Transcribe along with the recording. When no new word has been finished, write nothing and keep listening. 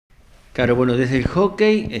Claro, bueno, desde el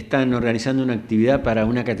hockey están organizando una actividad para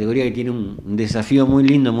una categoría que tiene un desafío muy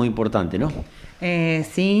lindo, muy importante, ¿no?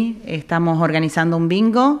 Sí, estamos organizando un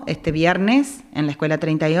bingo este viernes en la Escuela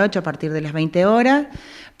 38 a partir de las 20 horas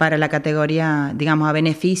para la categoría, digamos, a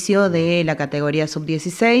beneficio de la categoría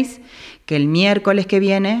sub-16, que el miércoles que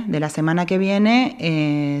viene, de la semana que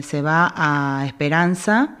viene, se va a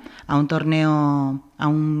Esperanza, a un torneo, a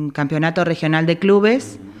un campeonato regional de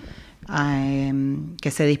clubes,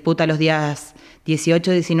 que se disputa los días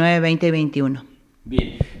 18, 19, 20 y 21.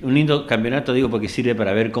 Bien, un lindo campeonato, digo, porque sirve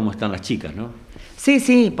para ver cómo están las chicas, ¿no?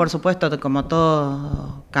 Sí, por supuesto, como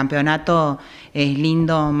todo campeonato es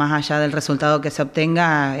lindo, más allá del resultado que se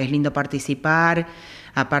obtenga, es lindo participar,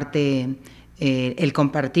 aparte el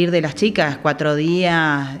compartir de las chicas, 4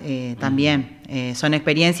 días también, son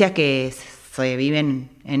experiencias que se viven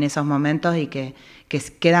en esos momentos y que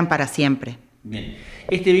quedan para siempre. Bien,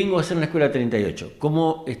 este bingo va a ser en la Escuela 38,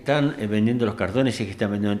 ¿cómo están vendiendo los cartones? ¿Es que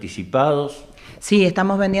están vendiendo anticipados? Sí,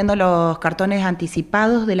 estamos vendiendo los cartones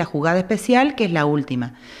anticipados de la jugada especial, que es la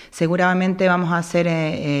última. Seguramente vamos a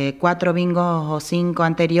hacer 4 bingos o 5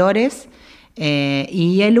 anteriores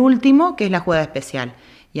y el último, que es la jugada especial.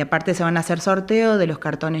 Y aparte se van a hacer sorteos de los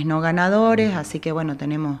cartones no ganadores, así que bueno,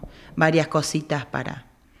 tenemos varias cositas para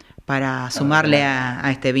sumarle a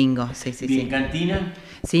este bingo. Sí. Bien, ¿cantina?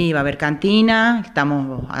 Sí, va a haber cantina,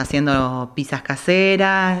 estamos haciendo pizzas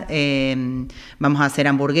caseras, vamos a hacer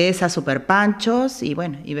hamburguesas, super panchos y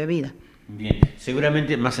bueno, y bebida. Bien,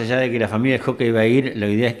 seguramente más allá de que la familia de hockey va a ir, la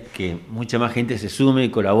idea es que mucha más gente se sume y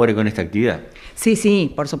colabore con esta actividad.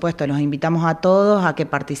 Sí, por supuesto, los invitamos a todos a que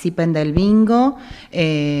participen del bingo.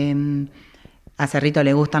 A Cerrito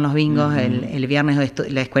le gustan los bingos, el viernes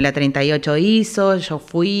la Escuela 38 hizo, yo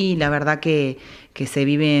fui, la verdad que se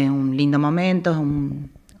vive un lindo momento,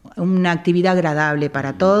 una actividad agradable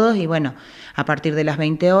para todos y bueno, a partir de las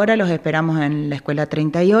 20 horas los esperamos en la Escuela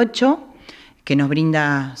 38, que nos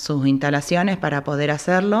brinda sus instalaciones para poder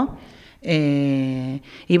hacerlo.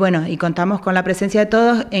 Y bueno, y contamos con la presencia de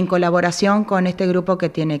todos en colaboración con este grupo que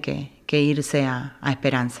tiene que irse a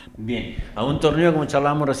Esperanza. Bien, a un torneo como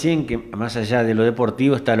charlábamos recién, que más allá de lo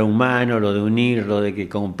deportivo está lo humano, lo de unir, lo de que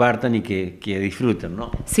compartan y que disfruten,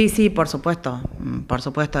 ¿no? Sí, por supuesto,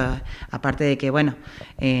 aparte de que bueno,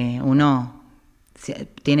 uno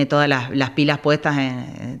tiene todas las pilas puestas,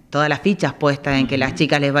 todas las fichas puestas en que las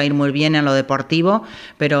chicas les va a ir muy bien en lo deportivo,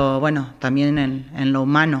 pero bueno, también en lo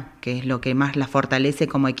humano, que es lo que más las fortalece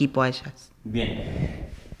como equipo a ellas.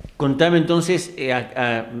 Bien, contame entonces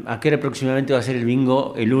a qué hora aproximadamente va a ser el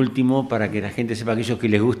bingo, el último, para que la gente sepa, aquellos que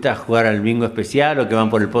les gusta jugar al bingo especial o que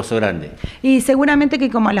van por el pozo grande. Y seguramente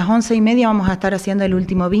que como a las 11:30 vamos a estar haciendo el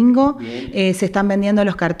último bingo. Se están vendiendo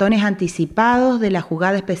los cartones anticipados de la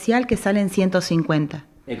jugada especial que salen 150.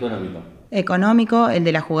 Económico, el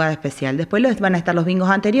de la jugada especial. Después van a estar los bingos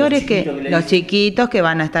anteriores, los chiquitos que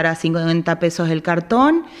van a estar a 50 pesos el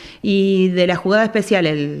cartón, y de la jugada especial,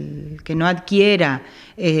 el que no adquiera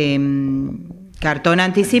cartón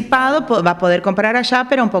anticipado va a poder comprar allá,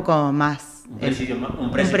 pero un poco más.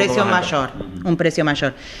 Un precio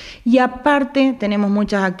mayor. Y aparte tenemos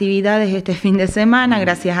muchas actividades este fin de semana,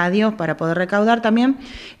 gracias a Dios, para poder recaudar también.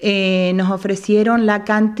 Nos ofrecieron la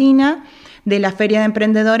cantina de la Feria de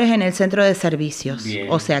Emprendedores en el Centro de Servicios. Bien.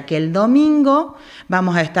 O sea que el domingo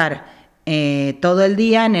vamos a estar todo el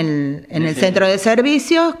día en el Centro de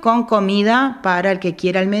Servicios con comida para el que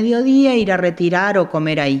quiera al mediodía ir a retirar o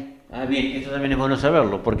comer ahí. Ah, bien, esto también es bueno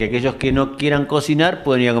saberlo, porque aquellos que no quieran cocinar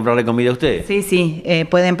pueden ir a comprarle comida a ustedes. Sí,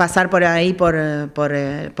 pueden pasar por ahí por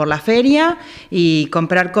la feria y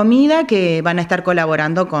comprar comida, que van a estar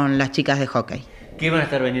colaborando con las chicas de hockey. ¿Qué van a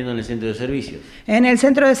estar vendiendo en el centro de servicios? En el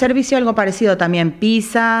centro de servicio algo parecido también,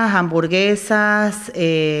 pizzas, hamburguesas,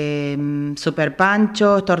 super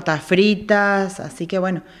panchos, tortas fritas, así que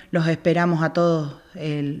bueno, los esperamos a todos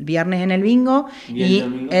el viernes en el bingo y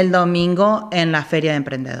el domingo en la Feria de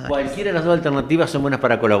Emprendedores. ¿Cualquiera de las dos alternativas son buenas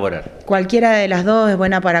para colaborar? Cualquiera de las dos es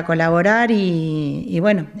buena para colaborar y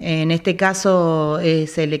bueno, en este caso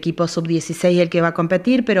es el equipo sub-16 el que va a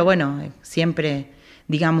competir, pero bueno, siempre,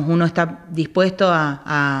 digamos, uno está dispuesto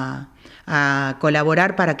a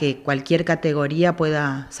colaborar para que cualquier categoría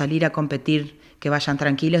pueda salir a competir, que vayan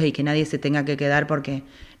tranquilos y que nadie se tenga que quedar porque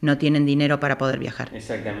no tienen dinero para poder viajar.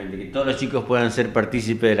 Exactamente, que todos los chicos puedan ser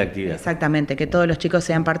partícipes de la actividad. Exactamente, que todos los chicos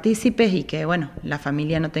sean partícipes y que, bueno, la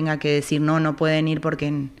familia no tenga que decir no pueden ir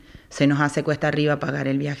porque se nos hace cuesta arriba pagar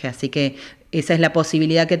el viaje. Así que esa es la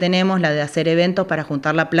posibilidad que tenemos, la de hacer eventos para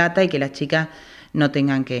juntar la plata y que las chicas no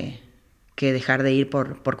tengan que dejar de ir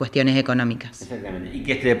por cuestiones económicas. Exactamente, y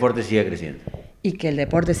que este deporte siga creciendo. Y que el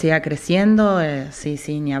deporte siga creciendo,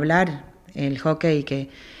 sí, ni hablar. El hockey que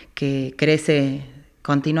que crece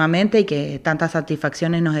continuamente y que tantas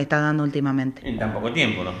satisfacciones nos está dando últimamente. En tan poco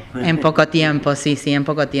tiempo, ¿no? En poco tiempo, sí, en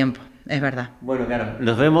poco tiempo, es verdad. Bueno, claro,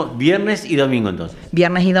 nos vemos viernes y domingo entonces.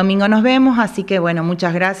 Viernes y domingo nos vemos, así que bueno,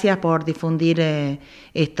 muchas gracias por difundir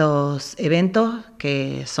estos eventos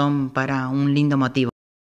que son para un lindo motivo.